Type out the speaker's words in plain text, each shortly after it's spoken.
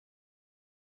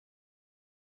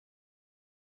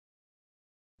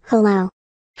Hello.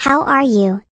 How are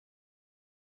you?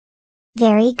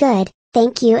 Very good,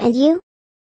 thank you, and you?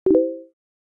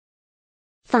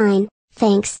 Fine,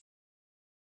 thanks.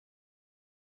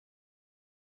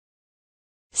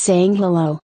 Saying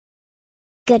hello.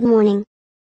 Good morning.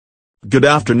 Good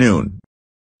afternoon.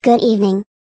 Good evening.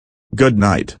 Good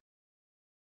night.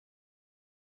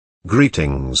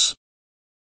 Greetings.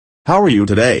 How are you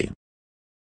today?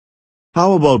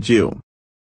 How about you?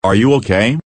 Are you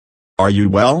okay? Are you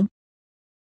well?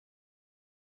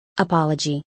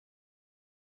 Apology.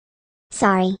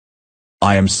 Sorry.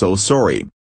 I am so sorry.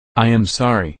 I am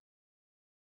sorry.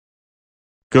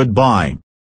 Goodbye.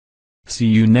 See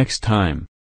you next time.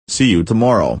 See you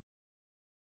tomorrow.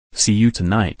 See you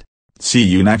tonight. See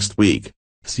you next week.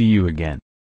 See you again.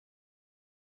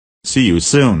 See you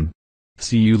soon.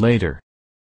 See you later.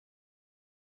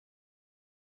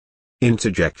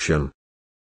 Interjection.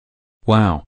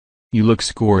 Wow. You look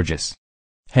gorgeous.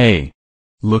 Hey.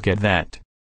 Look at that.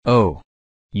 Oh.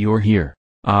 You're here.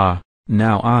 Ah,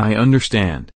 now I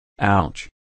understand. Ouch.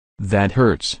 That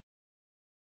hurts.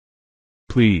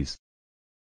 Please.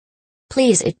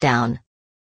 Please sit down.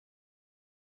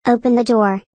 Open the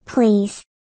door, please.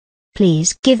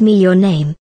 Please give me your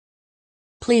name.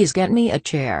 Please get me a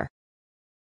chair.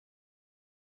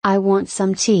 I want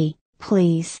some tea,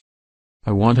 please.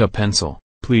 I want a pencil,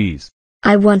 please.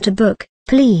 I want a book,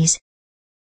 please.